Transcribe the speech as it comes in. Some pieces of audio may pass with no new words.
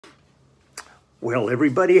Well,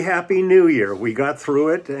 everybody, Happy New Year. We got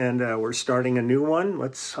through it, and we're starting a new one.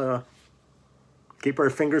 Let's keep our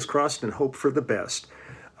fingers crossed and hope for the best.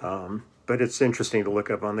 But it's interesting to look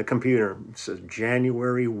up on the computer. It says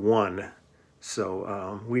January 1.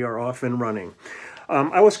 So we are off and running.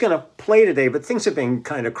 I was going to play today, but things have been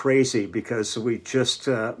kind of crazy because we just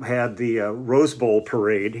had the Rose Bowl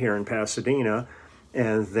parade here in Pasadena,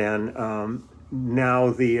 and then now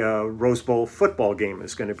the Rose Bowl football game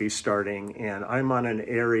is going to be starting, and I'm on an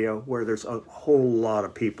area where there's a whole lot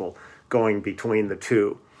of people going between the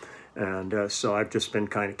two. And so I've just been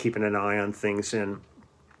kind of keeping an eye on things and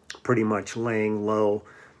pretty much laying low.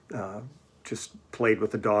 Just played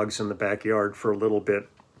with the dogs in the backyard for a little bit,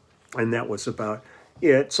 and that was about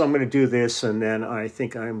it. So I'm going to do this, and then I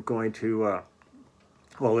think I'm going to,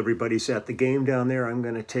 while everybody's at the game down there, I'm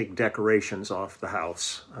going to take decorations off the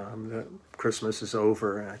house. Christmas is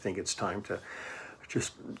over, and I think it's time to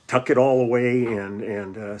just tuck it all away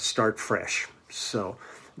and start fresh. So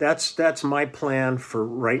that's my plan for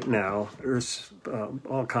right now. There's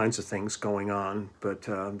all kinds of things going on, but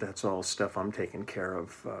that's all stuff I'm taking care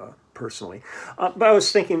of personally. But I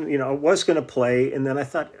was thinking, I was going to play, and then I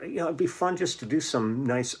thought, it'd be fun just to do some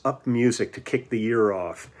nice up music to kick the year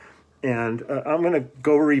off. And I'm going to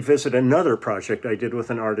go revisit another project I did with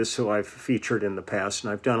an artist who I've featured in the past,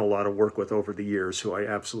 and I've done a lot of work with over the years, who I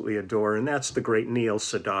absolutely adore, and that's the great Neil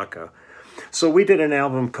Sedaka. So we did an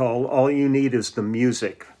album called All You Need Is the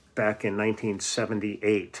Music back in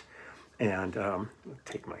 1978. And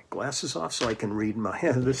take my glasses off so I can read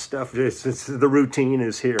this stuff. The routine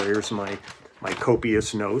is here. Here's my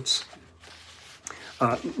copious notes.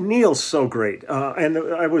 Neil's so great. And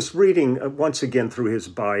I was reading once again through his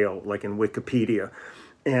bio, like in Wikipedia.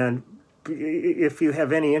 And if you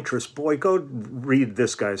have any interest, boy, go read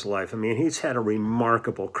this guy's life. I mean, he's had a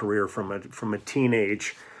remarkable career from a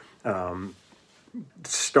teenage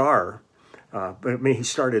star. But I mean, he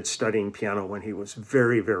started studying piano when he was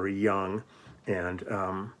very, very young. And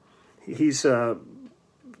he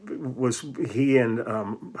and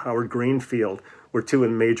Howard Greenfield were two of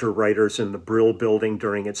the major writers in the Brill Building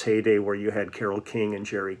during its heyday, where you had Carole King and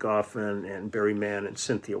Jerry Goffin and Barry Mann and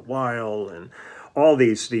Cynthia Weil and all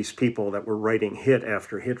these people that were writing hit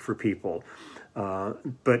after hit for people.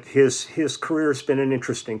 But his career has been an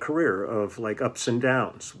interesting career of like ups and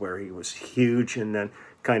downs, where he was huge and then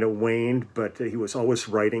kind of waned, but he was always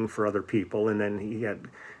writing for other people, and then he had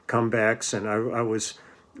comebacks, and I was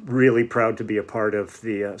really proud to be a part of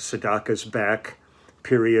the Sedaka's Back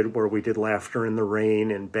period, where we did Laughter in the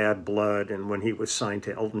Rain and Bad Blood, and when he was signed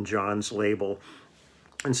to Elton John's label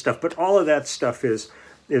and stuff. But all of that stuff is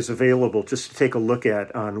available just to take a look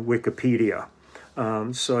at on Wikipedia.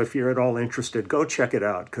 So if you're at all interested, go check it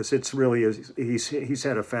out, because it's really, he's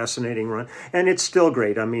had a fascinating run, and it's still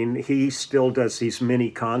great. I mean, he still does these mini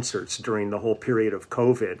concerts during the whole period of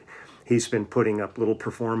COVID. He's been putting up little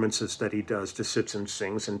performances that he does, just sits and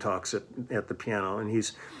sings and talks at the piano, and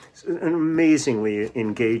he's an amazingly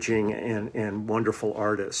engaging and wonderful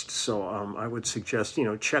artist. So I would suggest,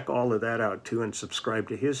 check all of that out too, and subscribe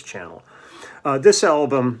to his channel. This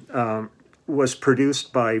album was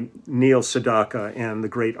produced by Neil Sedaka and the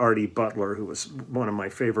great Artie Butler, who was one of my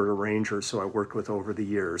favorite arrangers who I worked with over the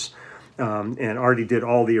years. And Artie did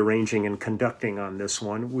all the arranging and conducting on this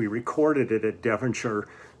one. We recorded it at Devonshire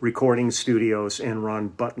Recording Studios, and Ron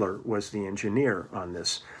Butler was the engineer on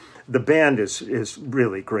this. The band is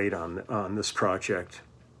really great on this project.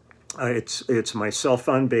 It's myself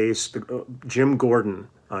on bass, Jim Gordon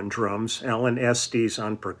on drums, Alan Estes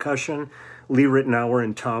on percussion, Lee Rittenauer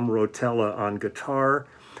and Tom Rotella on guitar.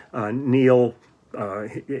 Neil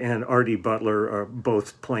and Artie Butler are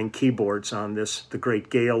both playing keyboards on this. The great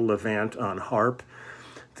Gail Levant on harp.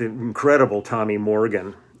 The incredible Tommy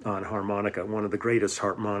Morgan on harmonica, one of the greatest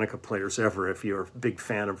harmonica players ever. If you're a big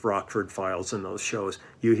fan of Rockford Files and those shows,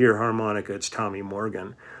 you hear harmonica, it's Tommy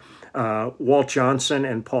Morgan. Walt Johnson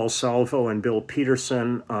and Paul Salvo and Bill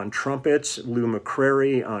Peterson on trumpets, Lou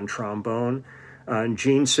McCrary on trombone, and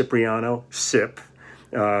Gene Cipriano, Sip,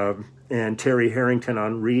 and Terry Harrington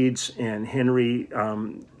on reeds, and Henry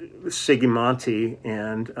Sigimonti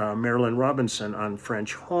and Marilyn Robinson on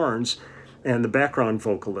French horns. And the background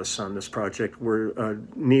vocalists on this project were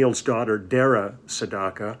Neil's daughter, Dara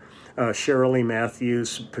Sedaka, Shirley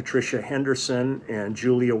Matthews, Patricia Henderson, and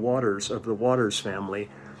Julia Waters of the Waters family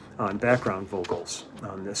on background vocals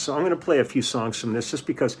on this. So I'm going to play a few songs from this just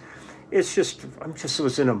because it's just,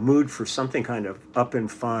 was in a mood for something kind of up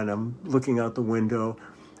and fun. I'm looking out the window.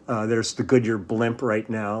 There's the Goodyear blimp right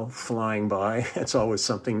now flying by. It's always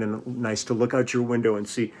something nice to look out your window and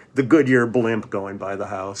see the Goodyear blimp going by the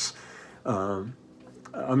house.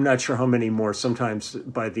 I'm not sure how many more. Sometimes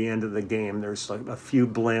by the end of the game, there's like a few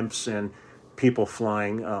blimps and people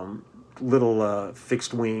flying little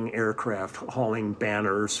fixed wing aircraft hauling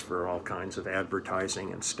banners for all kinds of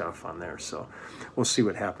advertising and stuff on there. So we'll see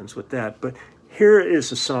what happens with that. But here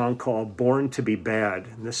is a song called Born to Be Bad.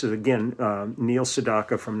 And this is, again, Neil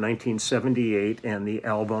Sedaka from 1978, and the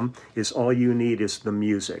album is All You Need Is the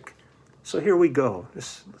Music. So here we go.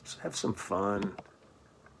 Let's have some fun.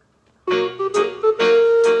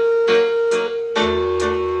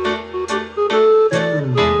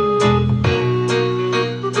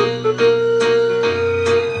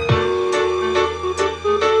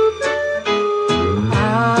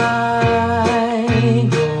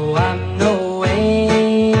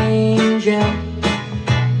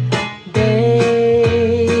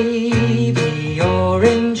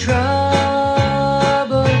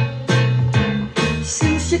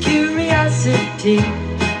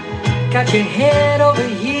 Got your head over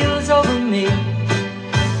heels over me.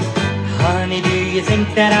 Honey, do you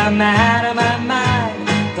think that I'm out of my mind?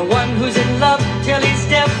 The one who's in love till he's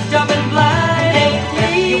stepped up and blind. Hey,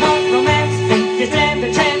 if you want romance, think you stand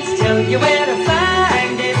a chance. Tell you where to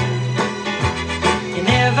find it. You're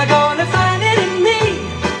never gonna find it in me.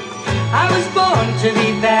 I was born to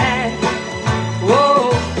be bad.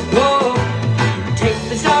 Whoa, whoa. Take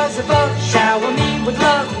the stars above, shower me with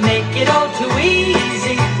love, make it all too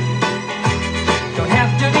easy.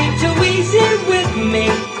 To be too easy with me.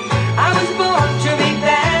 I was born to be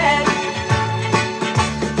bad.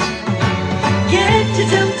 Get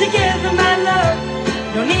yourself together, my love.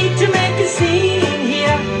 No need to make a scene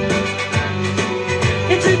here.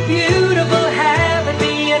 It's a beautiful habit,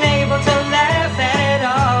 being able to laugh at it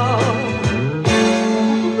all.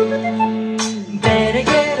 Better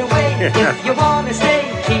get away if you wanna stay.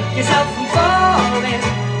 Keep yourself from falling.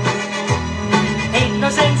 Ain't no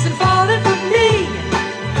sense in falling for me.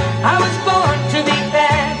 I was born to be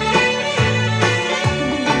bad.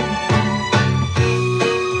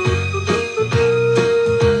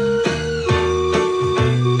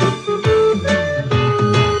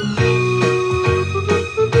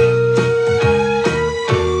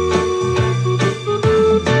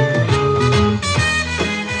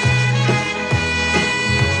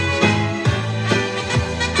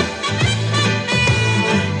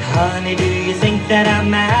 Honey, do you think that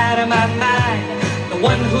I'm out of my mind?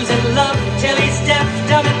 One who's in love till he's deaf,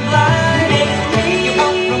 dumb and blind. Hey, you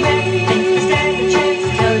want romance, think you stand a chance.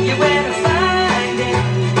 Tell you where to find it.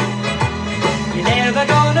 You're never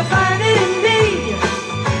gonna find it in me.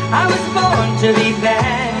 I was born to be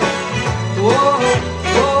bad. Whoa,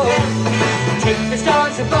 whoa. Take the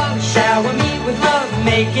stars above, shower me with love,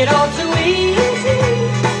 make it all too easy.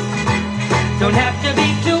 Don't have to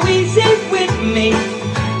be too easy with me.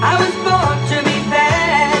 I was born to be bad.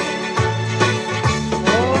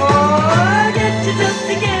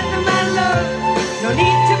 Together, my love, no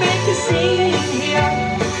need to make a scene here.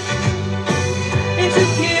 It's a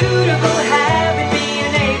beautiful habit,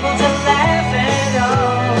 being able to laugh at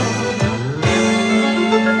all.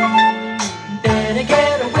 Better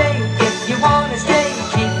get away if you wanna stay.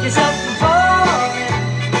 Keep yourself from falling.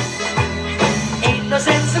 Ain't no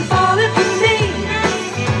sense in falling for me.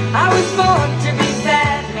 I was born to be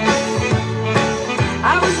bad.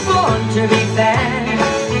 I was born to be bad.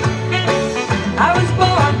 I was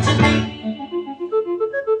born to be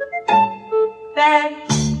bad.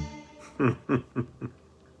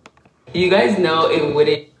 You guys know it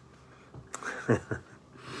wouldn't.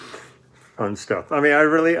 Fun stuff. I mean, I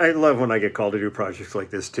love when I get called to do projects like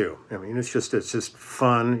this too. I mean, it's just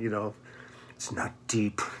fun, you know. It's not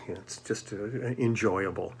deep. You know, it's just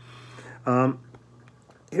enjoyable.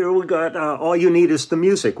 Here we got All You Need Is the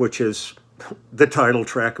Music, which is the title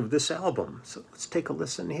track of this album. So let's take a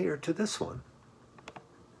listen here to this one.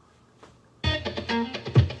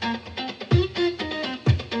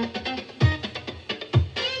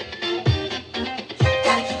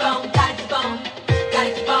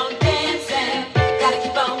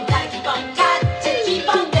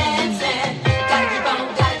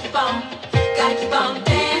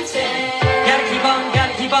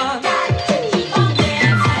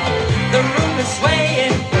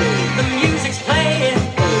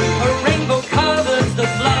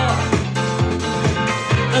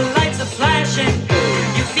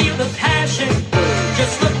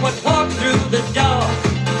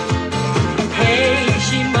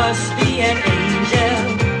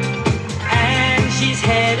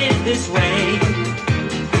 This way.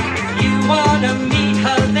 If you wanna meet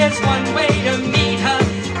her, there's one way to meet her.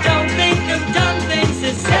 Don't think of dumb things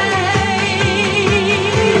to say.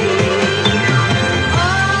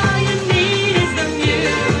 All you need is the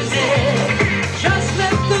music. Just let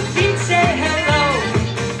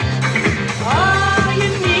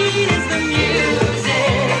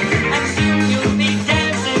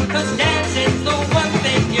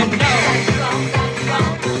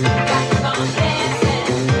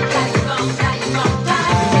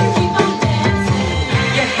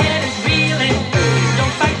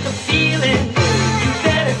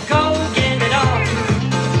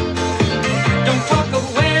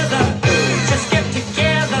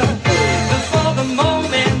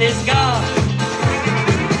is gone.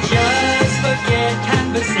 Just forget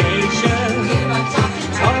conversation.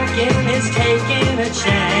 Talking is taking a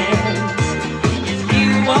chance. If you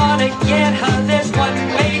wanna get her, there's one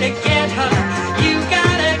way to get her. You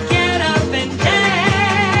gotta get up and dance.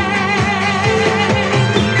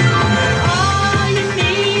 All you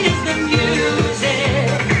need is the music.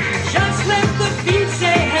 Just let the beat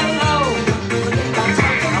say hello.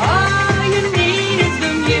 All you need is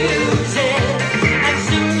the music. And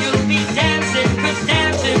soon you'll be dancing, 'cause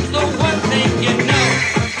dancing's the one thing you know.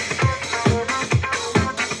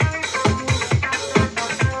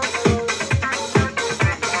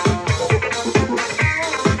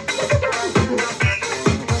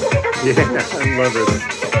 Yeah, I love it.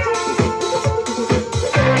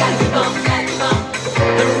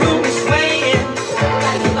 The room is swaying.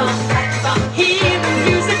 Hear the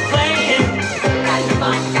music playing.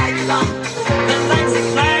 The lights are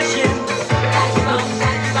flashing.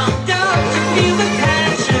 Don't you feel the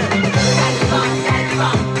passion?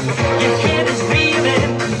 Your head is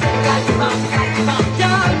reeling.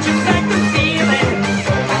 Don't you like the feeling?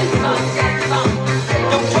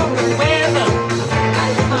 Don't talk of weather.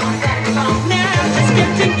 Now just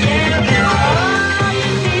get together. All you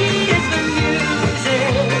need is the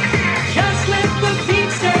music. Just let the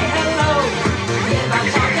beat say hello.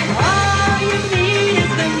 All you need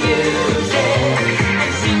is the music.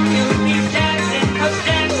 And soon you'll be dancing, 'cause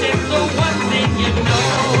dancing's the one thing you know.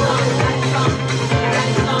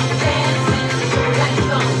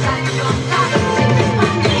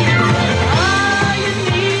 All you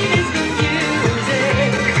need is the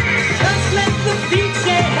music. Just let the beat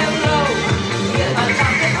say hello.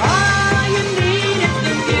 All you need is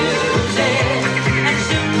the music. And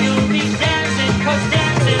soon you'll be dancing, 'cause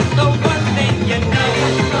dancing's the one thing you know.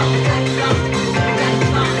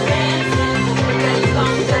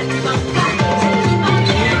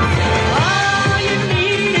 All you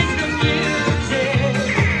need is the music.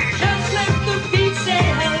 Just let the beat say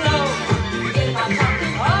hello.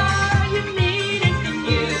 All you need is the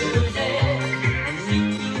music. And soon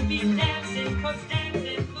you'll be dancing, 'cause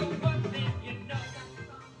dancing's the one thing you know.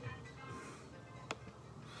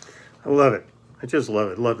 I love it. I just love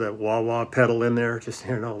it. Love that wah-wah pedal in there, just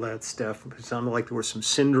hearing all that stuff. It sounded like there were some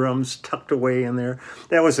syndromes tucked away in there.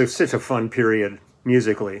 That was such a fun period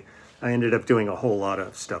musically. I ended up doing a whole lot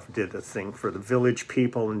of stuff. Did a thing for the Village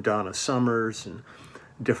People and Donna Summers and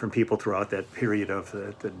different people throughout that period of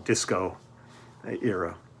the disco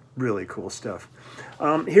era. Really cool stuff.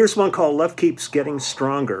 Here's one called Love Keeps Getting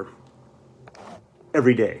Stronger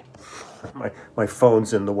Every Day. My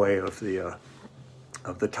phone's in the way of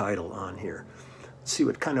the title on here. Let's see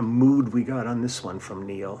what kind of mood we got on this one from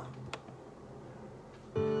Neil.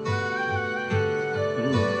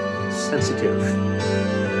 Sensitive.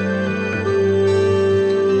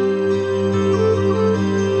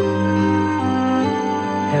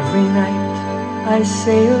 Every night I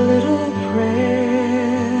say a little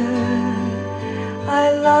prayer.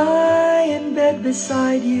 I lie in bed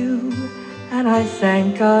beside you, and I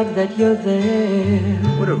thank God that you're there.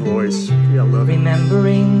 What a voice. Yeah, I love it.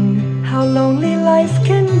 Remembering how lonely life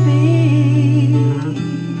can be,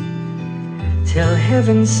 till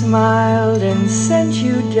heaven smiled and sent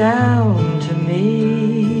you down to me.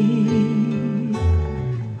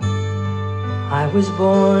 I was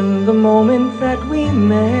born the moment that we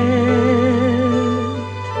met.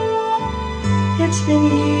 It's been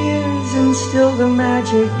years and still the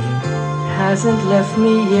magic hasn't left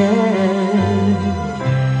me yet.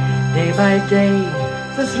 Day by day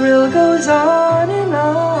the thrill goes on and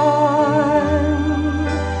on.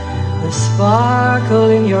 The sparkle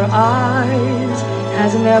in your eyes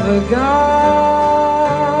has never gone.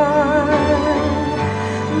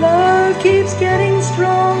 Love keeps getting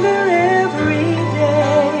stronger every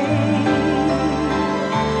day,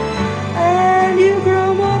 and you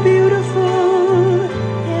grow more beautiful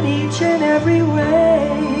in each and every way.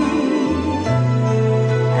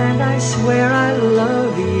 And I swear I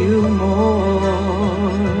love you more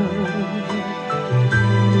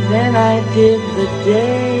than I did the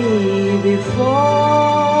day before.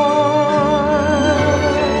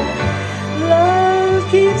 Love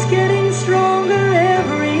keeps getting stronger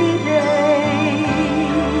every day,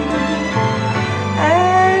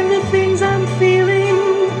 and the things I'm feeling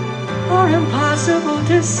are impossible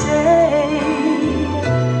to say.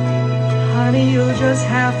 Honey, you'll just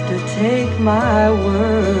have to take my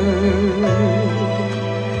word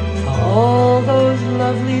for all those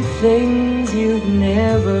lovely things you've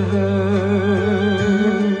never heard.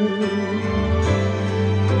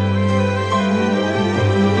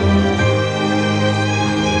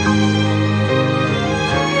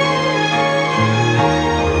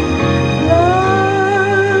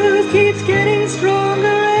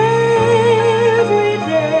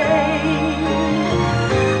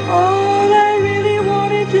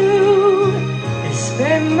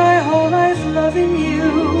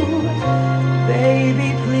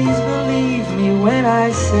 I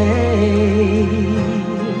say,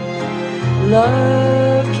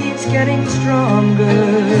 love keeps getting stronger.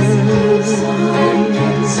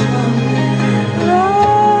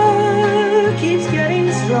 Love keeps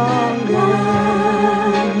getting stronger.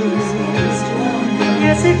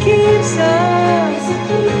 Yes, it keeps us.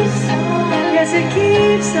 Yes, it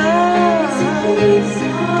keeps us.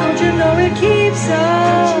 Don't you know it keeps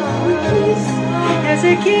us? Yes,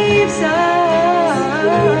 it keeps us.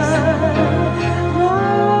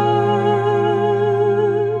 Love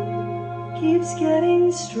keeps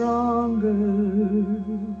getting stronger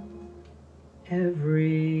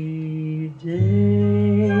every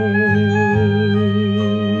day.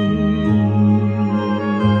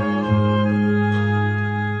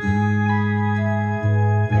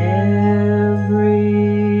 Every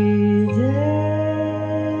day.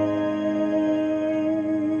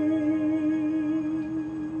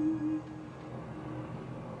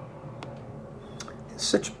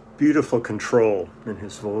 Such beautiful control in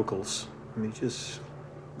his vocals. I mean, just,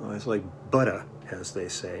 oh, it's like butter, as they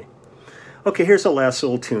say. Okay, here's the last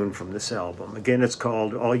little tune from this album. Again, it's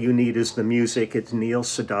called All You Need Is the Music. It's Neil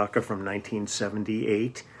Sedaka from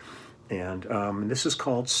 1978. And this is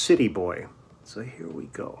called City Boy. So here we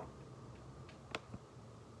go.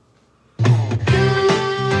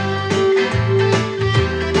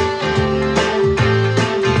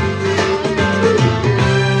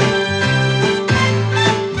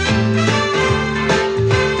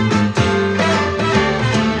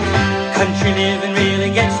 Country living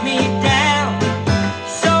really gets me down,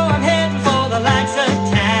 so I'm heading for the lights of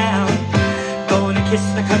town. Going to kiss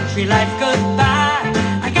the country life goodbye.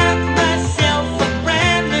 I got myself a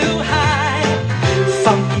brand new high.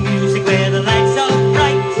 Funky music where the lights are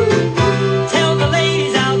bright. Tell the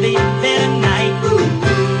ladies I'll be there tonight.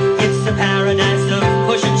 It's a paradise of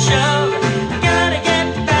push and shove. I gotta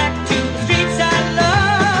get back to the streets I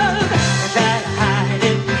love. I try to hide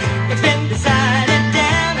it, it's been decided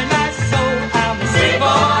down in my soul. I'm a city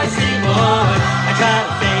boy, city boy. I try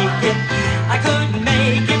to fake it, I couldn't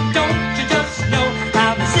make it. Don't you just know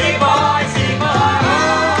I'm a city boy, city boy.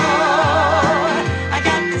 Oh, I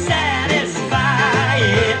got to satisfy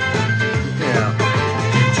it. Yeah.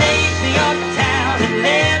 Take me uptown and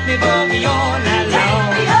let me boogie all night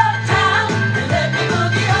long. Take me uptown and let me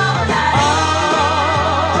boogie all night long.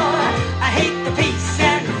 Oh, I hate the peace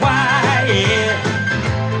and quiet.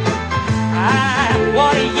 I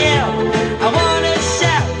wanna yell, I wanna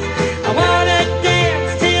shout, I wanna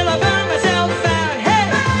dance till I burn myself out. Hey,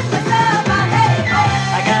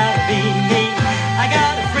 I gotta be me, I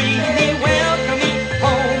gotta free me, welcome me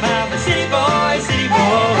home. I'm a city boy, city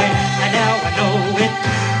boy, and now I know it.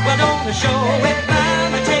 Well, don't show it,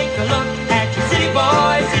 mama, take a look at you, city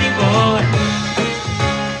boy, city boy.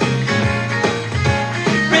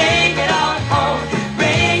 Bring it on home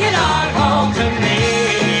to me.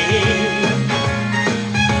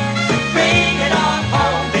 Bring it on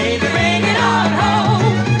home, baby, bring it on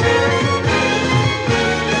home.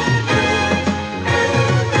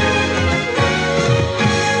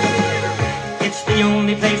 It's the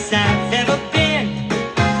only place I've ever been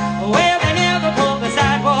where they never pull the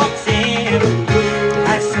sidewalks in.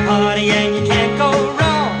 That's the party and you can't go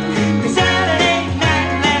wrong. The Saturday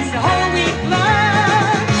night lasts the whole week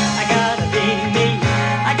long. I gotta be me,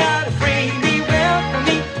 I gotta free me, welcome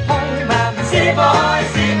me home. I'm a city boy,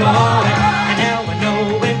 city boy, and now I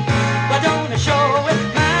know it. Why don't I show it?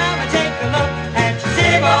 Mama, take a look at you,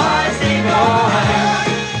 city boy, city boy.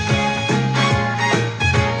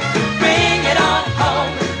 Bring it on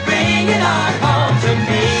home to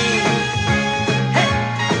me. Hey.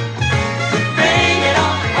 Bring it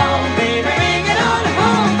on home, baby, bring it on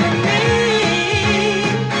home to me.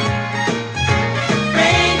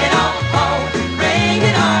 Bring it on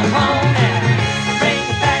home now. Bring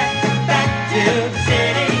it back to the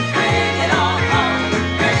city. Bring it on home,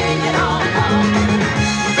 bring it on home.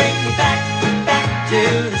 Bring me back to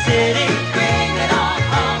the city. Bring it on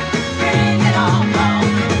home, bring it on home.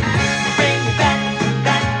 Bring me back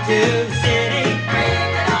to the city. Bring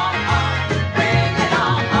it on home, bring it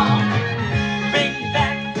on home. Bring me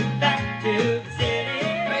back to the city.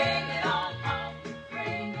 Bring it on home,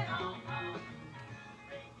 bring it on home.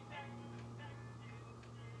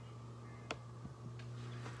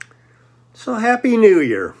 So Happy New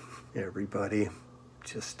Year, everybody.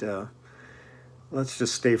 Just let's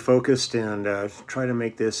just stay focused and try to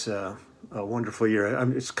make this a wonderful year.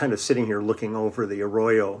 I'm just kind of sitting here looking over the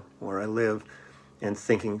Arroyo where I live and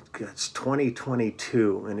thinking, it's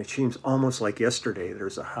 2022, and it seems almost like yesterday.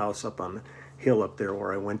 There's a house up on the hill up there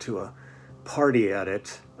where I went to a party at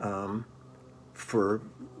it for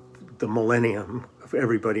the millennium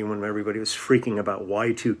everybody, when everybody was freaking about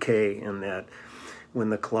Y2K, and that when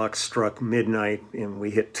the clock struck midnight and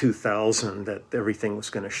we hit 2000, that everything was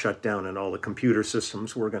going to shut down and all the computer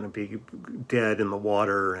systems were going to be dead in the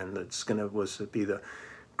water, and it's going to be the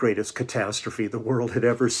greatest catastrophe the world had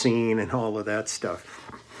ever seen, and all of that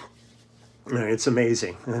stuff. It's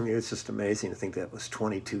amazing. I mean, it's just amazing to think that was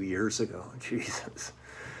 22 years ago. Jesus.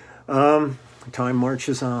 Time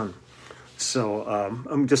marches on. So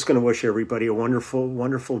I'm just going to wish everybody a wonderful,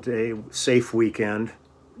 wonderful day, safe weekend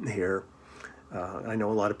here. I know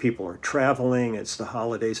a lot of people are traveling. It's the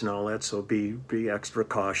holidays and all that, so be extra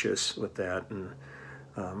cautious with that, and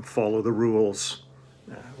follow the rules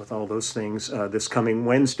with all those things. This coming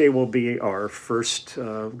Wednesday will be our first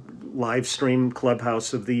live stream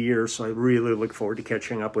Clubhouse of the year, so I really look forward to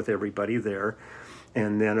catching up with everybody there.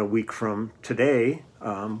 And then a week from today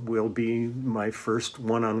will be my first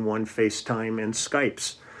one-on-one FaceTime and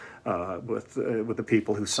Skypes with the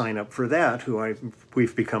people who sign up for that,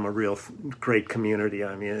 we've become a real great community.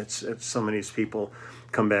 I mean, it's so many people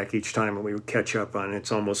come back each time and we catch up on.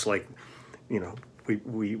 It's almost like,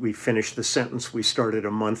 we finish the sentence we started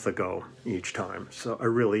a month ago each time. So I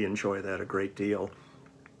really enjoy that a great deal.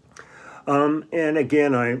 And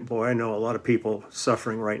again, I know a lot of people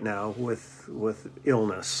suffering right now with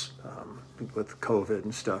illness, with COVID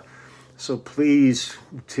and stuff. So please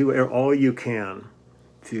do all you can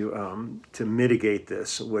to mitigate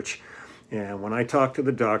this. And when I talk to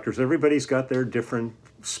the doctors, everybody's got their different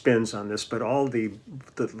spins on this, but all the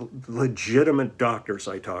legitimate doctors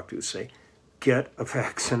I talk to say, get a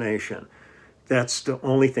vaccination. That's the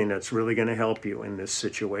only thing that's really going to help you in this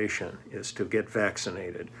situation, is to get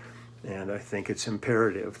vaccinated. And I think it's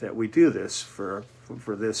imperative that we do this for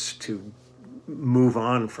this to move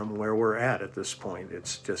on from where we're at this point.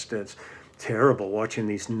 It's terrible watching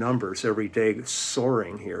these numbers every day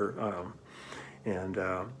soaring here,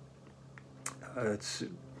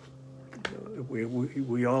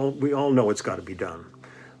 we all know it's got to be done.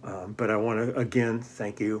 But I want to again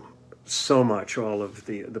thank you so much, all of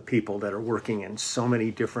the people that are working in so many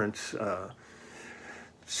different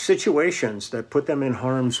situations that put them in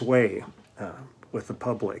harm's way with the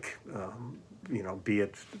public, be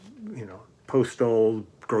it, postal,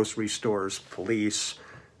 grocery stores, police,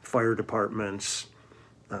 fire departments,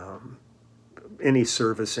 any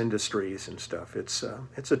service industries and stuff. It's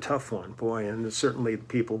a tough one, boy, and certainly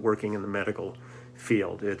people working in the medical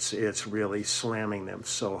field, it's really slamming them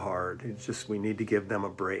so hard. We need to give them a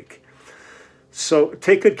break. So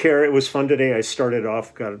take good care. It was fun today. I started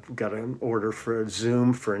off, got an order for a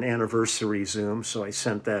Zoom, for an anniversary Zoom, so I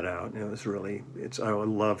sent that out. And it was really, I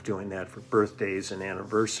love doing that for birthdays and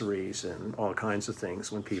anniversaries and all kinds of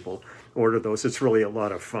things when people order those. It's really a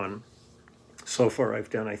lot of fun. So far I've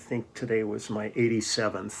done, I think today was my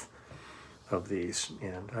 87th of these.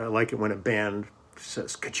 And I like it when a band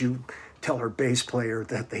says, could you tell our bass player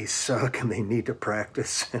that they suck and they need to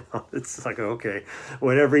practice? It's like, okay,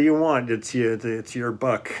 whatever you want. It's your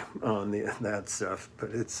buck on that stuff.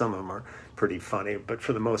 But some of them are pretty funny. But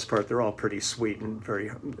for the most part, they're all pretty sweet and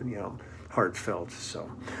very, heartfelt.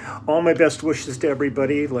 So, all my best wishes to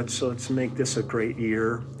everybody. Let's make this a great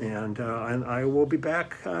year, and I will be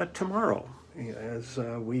back tomorrow as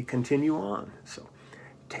we continue on. So,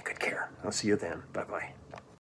 take good care. I'll see you then. Bye bye.